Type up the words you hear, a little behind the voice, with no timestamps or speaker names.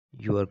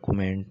Your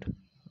comment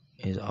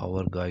is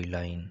our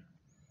guideline.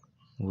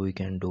 We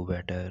can do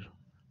better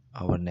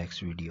our next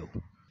video.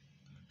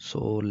 So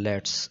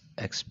let's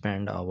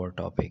expand our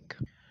topic.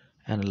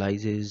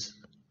 Analysis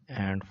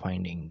and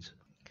findings.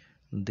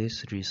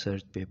 This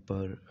research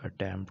paper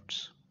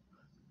attempts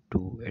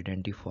to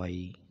identify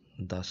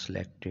the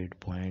selected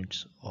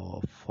points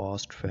of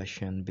fast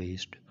fashion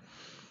based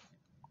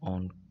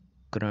on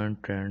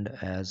current trend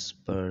as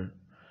per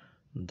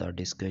the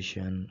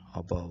discussion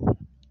above.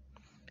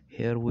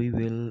 Here we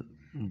will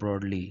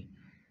broadly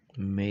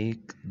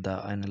make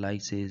the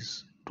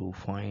analysis to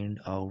find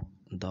out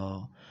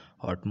the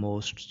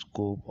utmost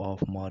scope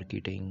of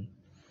marketing,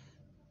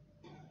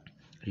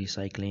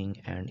 recycling,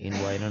 and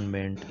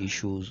environment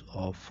issues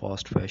of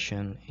fast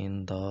fashion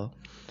in the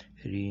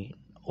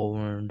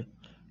renowned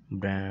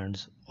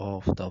brands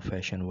of the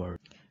fashion world.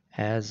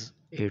 As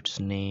its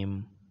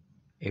name,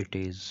 it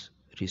is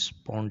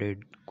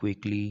responded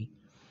quickly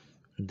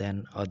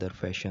than other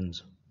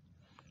fashions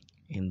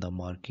in the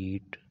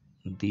market.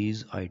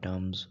 These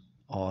items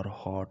are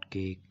hot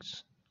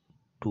cakes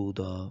to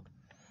the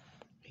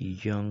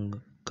young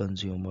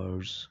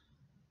consumers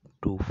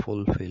to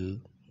fulfill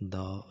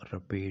the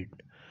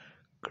rapid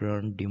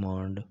current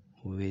demand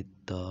with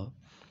the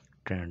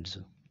trends.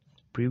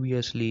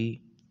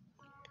 Previously,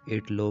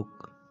 it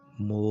took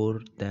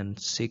more than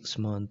 6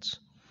 months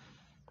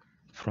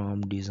from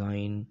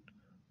design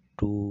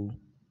to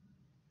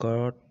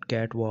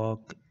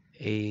catwalk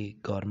a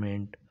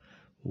garment,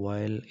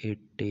 while it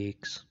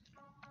takes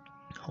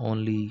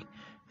only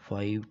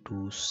 5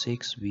 to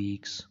 6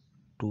 weeks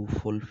to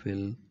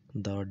fulfill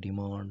the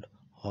demand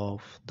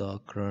of the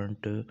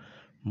current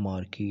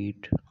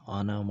market.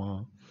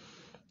 Anama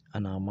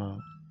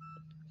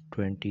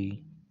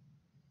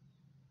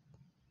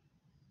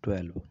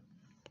 2012.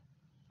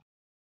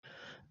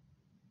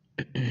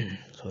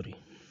 Sorry.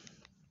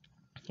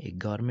 A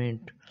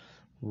garment,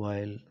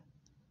 while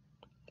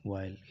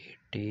it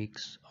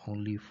takes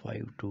only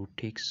 5 to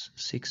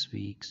 6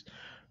 weeks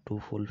to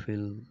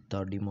fulfill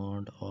the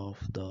demand of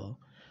the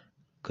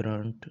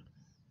current,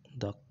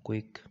 the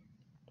quick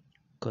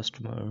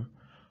customer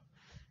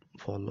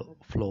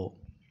flow.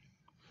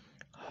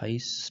 High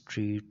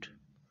street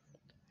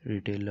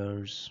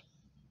retailers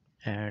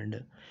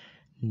and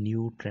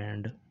new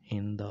trend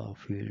in the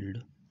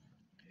field.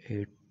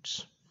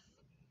 It's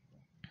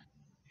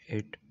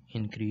it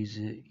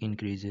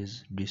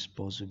increases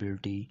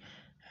disposability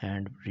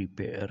and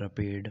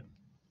rapid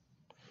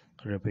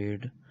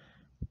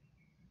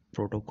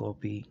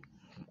protocopy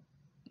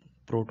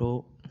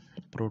proto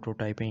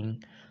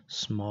prototyping.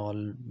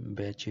 Small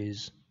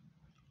batches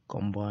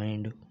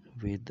combined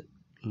with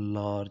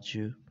large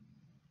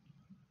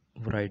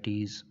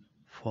varieties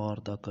for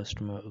the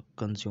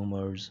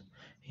consumers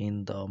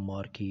in the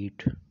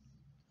market.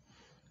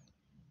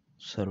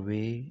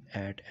 Survey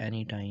at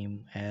any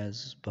time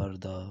as per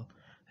the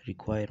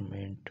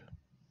requirement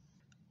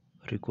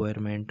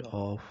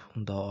of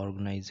the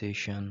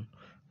organization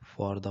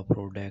for the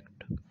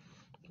product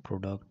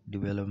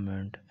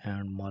development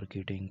and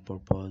marketing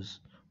purpose.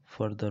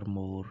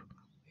 Furthermore,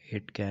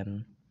 it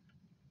can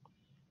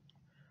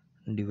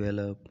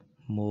develop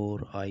more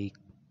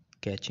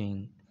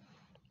eye-catching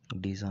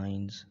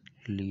designs,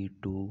 lead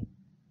to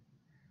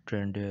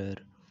trendier,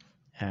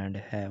 and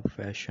have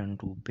fashion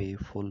to pay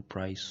full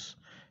price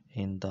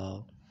in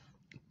the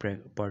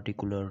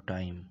particular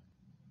time.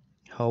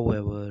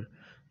 However,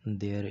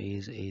 there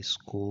is a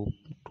scope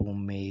to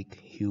make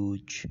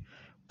huge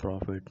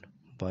profit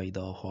by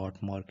the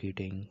hot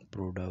marketing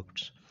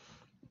products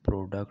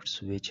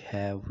which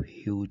have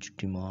huge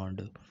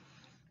demand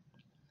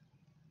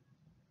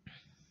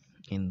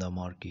in the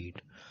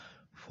market.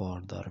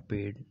 For the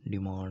rapid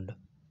demand,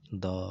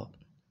 the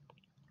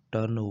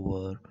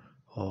turnover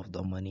of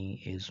the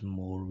money is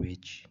more,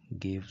 which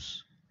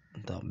gives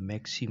the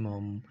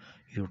maximum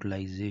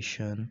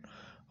utilization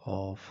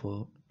of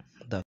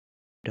the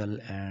capital,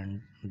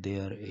 and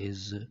there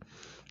is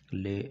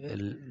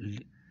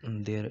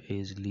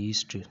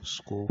least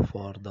scope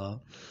for the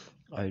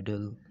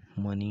idle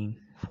money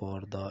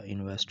for the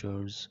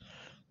investors.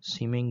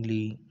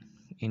 Seemingly,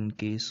 in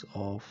case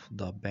of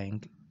the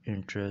bank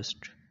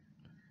interest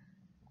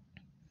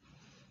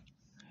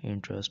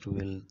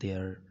will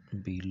there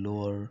be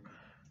lower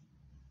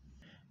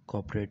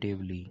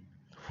cooperatively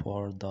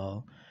for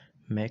the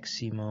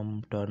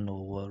maximum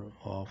turnover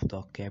of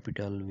the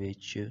capital,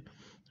 which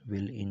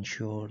will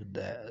ensure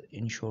the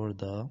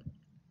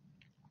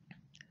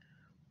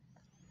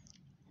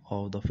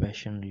of the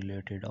fashion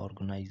related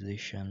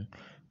organization.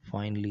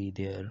 Finally,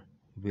 there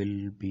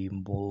will be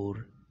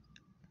more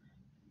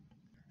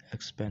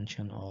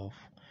expansion of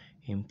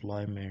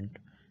employment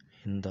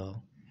in the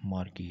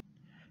market.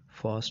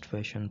 Fast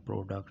fashion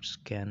products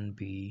can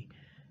be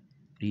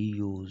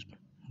reused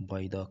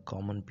by the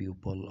common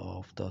people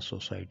of the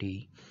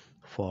society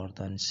for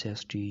the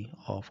necessity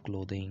of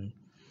clothing,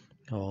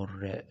 or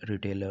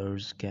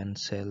retailers can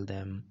sell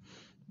them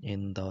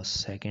in the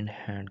second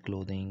hand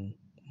clothing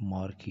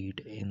market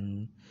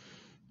in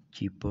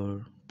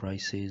cheaper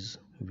prices,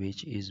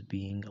 which is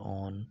being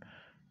on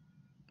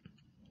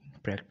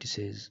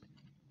practices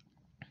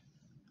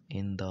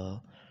in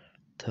the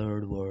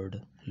third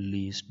world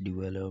least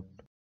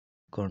developed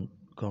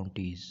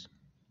counties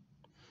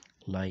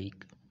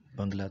like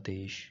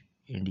Bangladesh,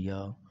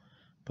 India,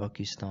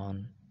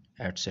 Pakistan,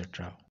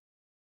 etc.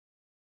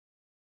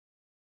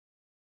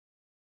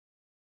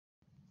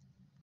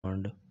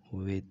 And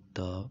with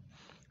the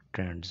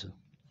trends.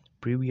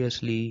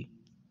 Previously,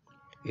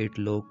 it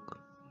took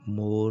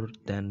more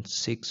than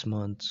 6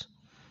 months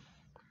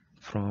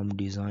from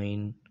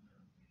design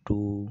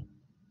to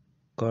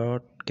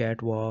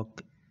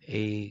catwalk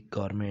a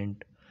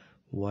garment,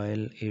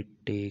 while it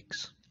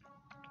takes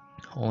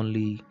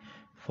only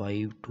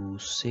 5 to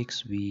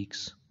 6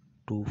 weeks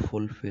to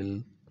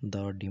fulfill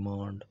the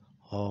demand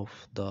of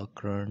the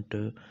current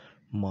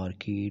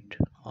market.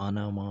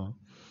 Anama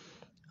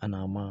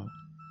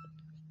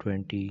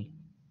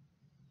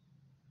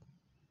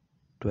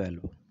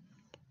 2012.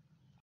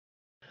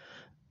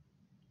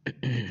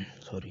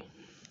 Sorry,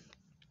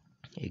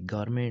 a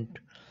garment,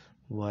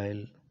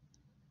 while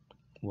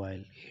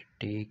it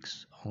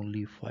takes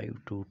only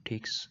 5 to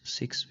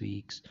 6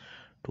 weeks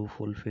to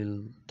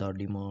fulfill the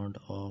demand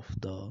of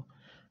the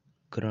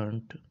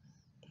current,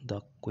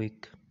 the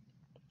quick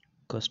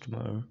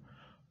customer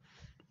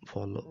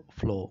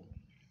flow.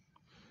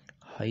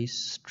 High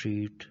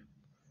street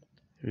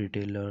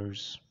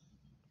retailers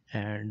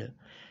and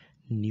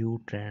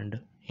new trend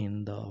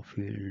in the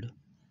field.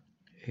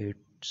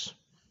 It's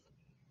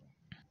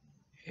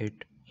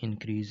it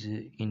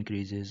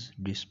increases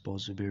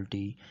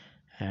disposability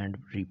and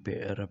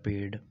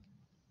rapid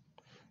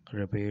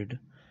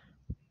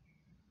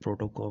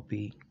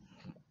protocopy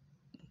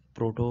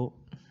proto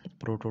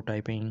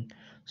prototyping.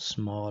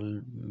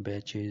 Small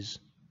batches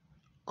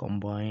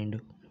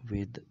combined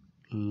with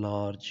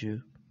large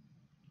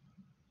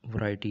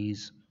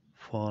varieties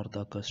for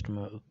the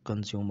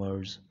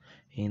consumers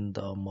in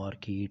the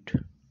market.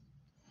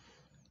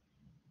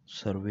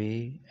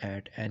 Survey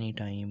at any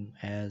time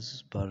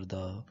as per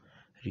the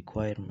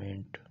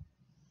requirement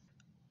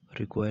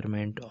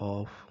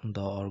of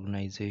the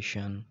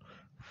organization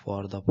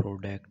for the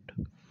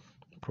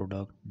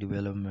product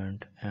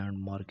development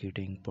and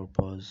marketing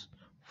purpose.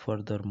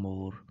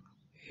 Furthermore,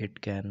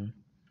 it can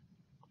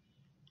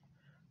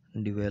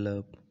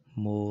develop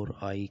more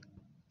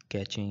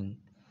eye-catching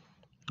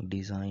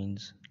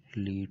designs,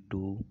 lead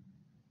to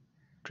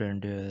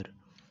trendier,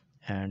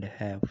 and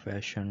have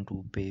fashion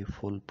to pay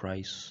full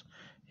price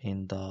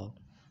in the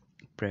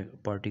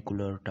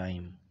particular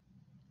time.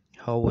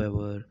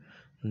 However,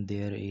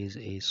 there is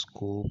a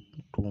scope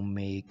to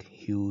make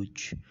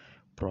huge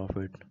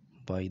profit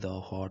by the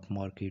hot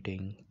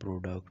marketing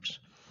products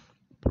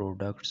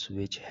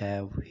which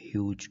have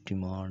huge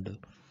demand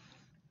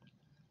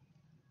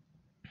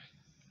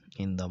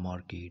in the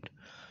market.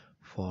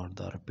 For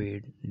the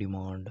rapid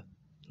demand,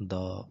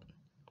 the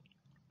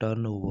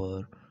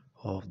turnover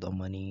of the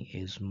money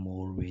is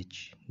more,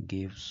 which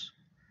gives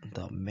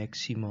the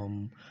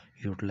maximum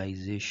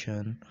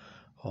utilization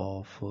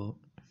of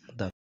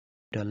the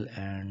capital,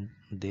 and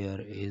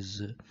there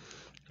is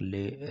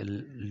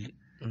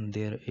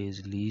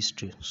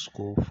least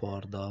scope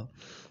for the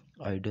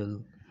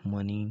idle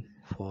money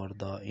for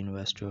the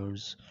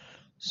investors.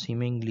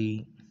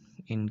 Seemingly,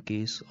 in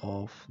case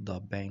of the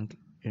bank,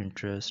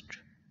 interest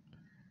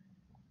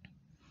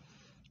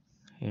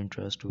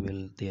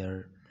will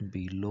there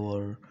be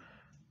lower.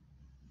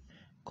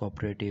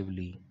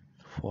 Cooperatively,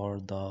 for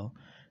the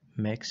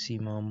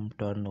maximum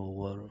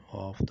turnover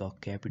of the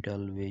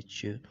capital,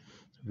 which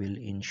will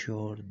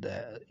ensure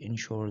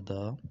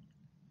the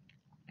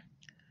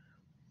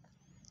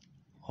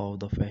of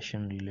the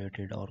fashion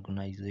related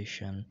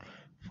organization.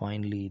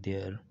 Finally,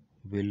 there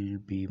will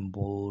be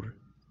more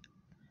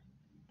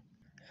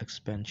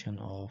expansion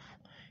of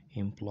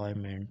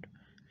employment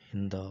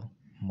in the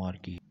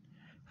market.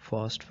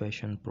 Fast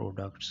fashion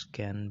products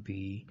can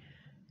be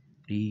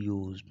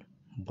reused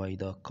by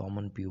the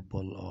common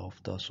people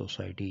of the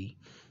society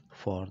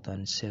for the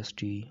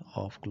necessity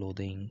of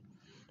clothing,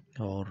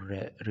 or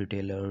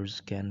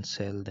retailers can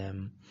sell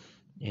them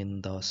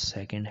in the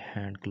second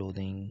hand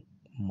clothing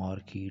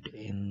market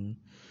in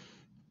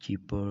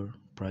cheaper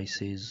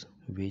prices,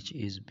 which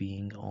is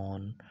being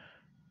on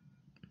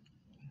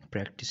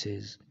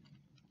practices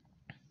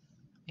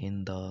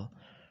in the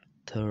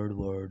third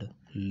world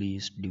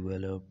least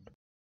developed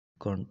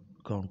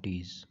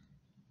counties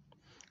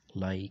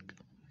like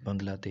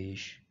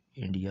Bangladesh,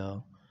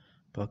 India,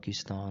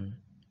 Pakistan,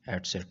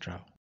 etc.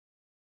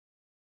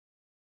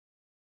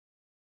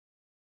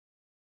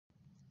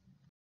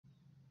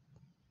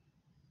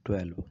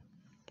 12.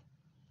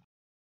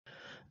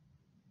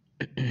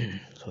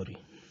 Sorry,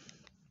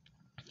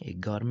 a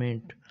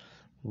garment,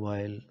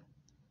 while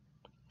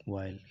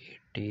it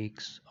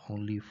takes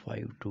only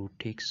 5 to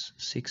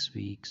 6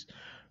 weeks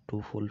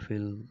to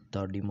fulfill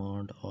the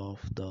demand of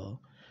the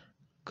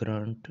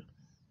current,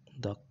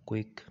 the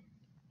quick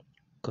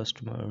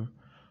customer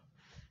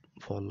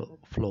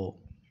flow.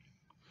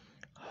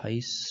 High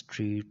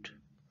street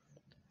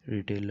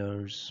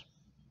retailers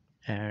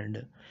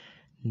and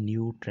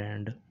new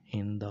trend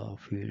in the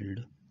field.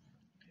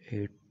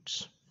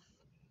 It's,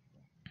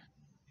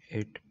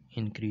 it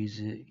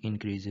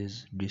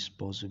increases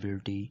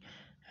disposability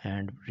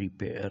and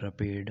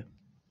rapid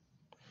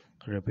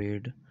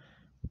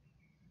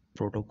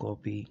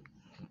protocopy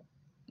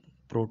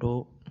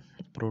proto,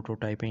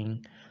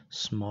 prototyping.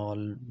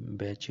 Small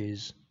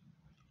batches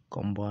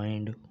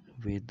combined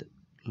with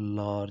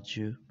large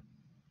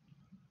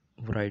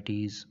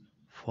varieties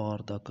for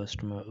the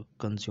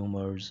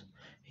consumers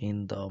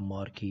in the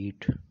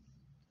market.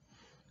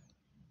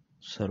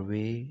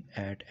 Survey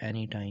at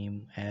any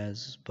time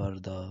as per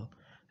the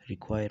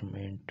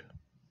requirement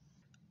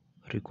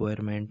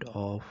requirement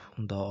of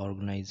the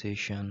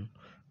organization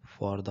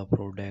for the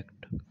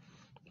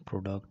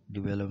product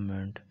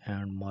development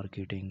and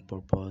marketing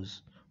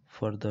purpose.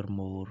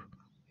 Furthermore,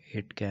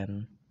 it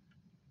can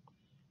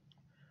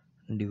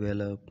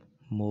develop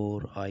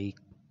more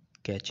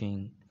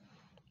eye-catching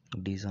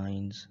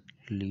designs,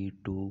 lead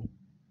to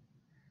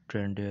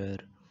trendier,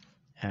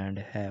 and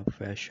have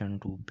fashion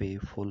to pay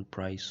full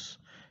price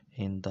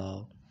in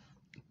the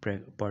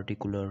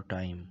particular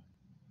time.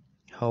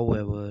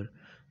 However,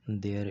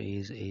 there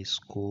is a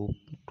scope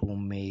to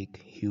make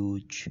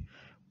huge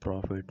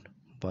profit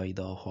by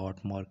the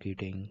hot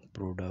marketing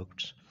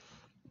products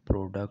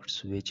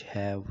which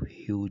have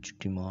huge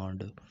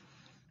demand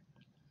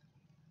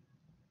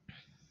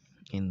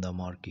in the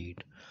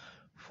market.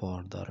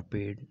 For the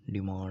rapid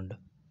demand,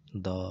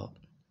 the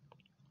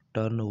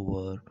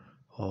turnover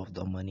of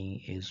the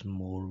money is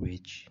more,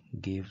 which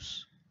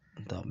gives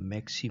the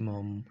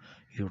maximum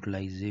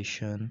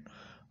utilization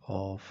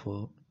of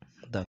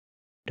the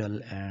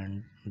capital,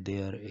 and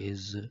there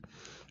is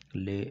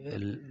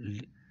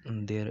least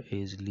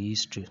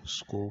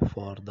scope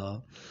for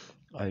the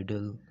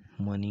idle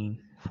money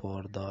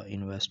for the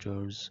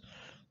investors.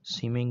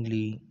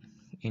 Seemingly,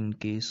 in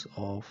case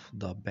of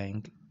the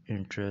bank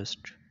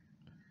interest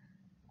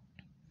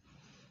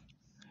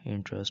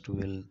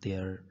will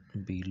there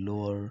be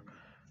lower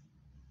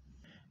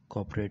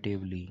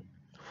cooperatively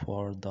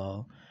for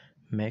the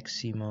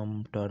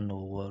maximum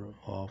turnover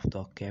of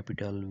the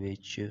capital,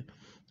 which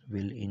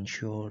will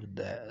ensure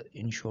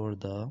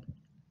the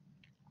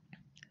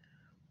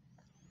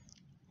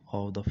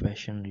of the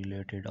fashion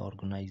related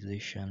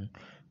organization.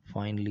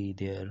 Finally,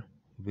 there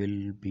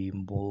will be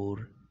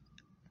more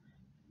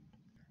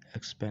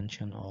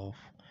expansion of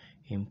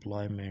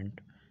employment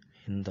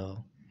in the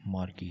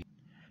market.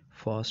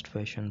 Fast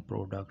fashion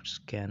products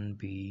can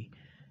be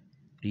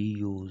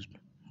reused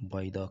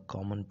by the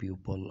common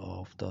people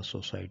of the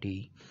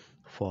society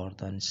for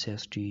the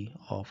necessity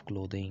of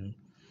clothing,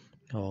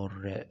 or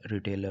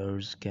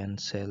retailers can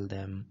sell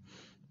them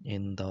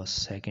in the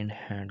second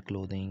hand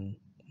clothing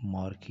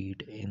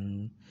market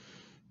in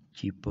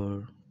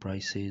cheaper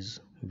prices,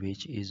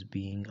 which is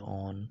being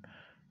on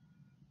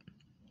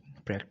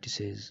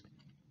practices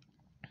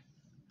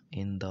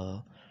in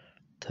the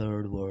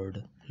third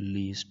world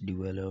least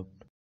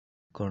developed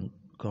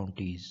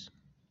countries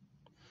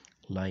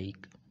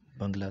like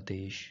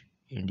Bangladesh,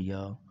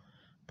 India,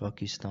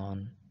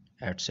 Pakistan,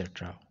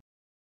 etc.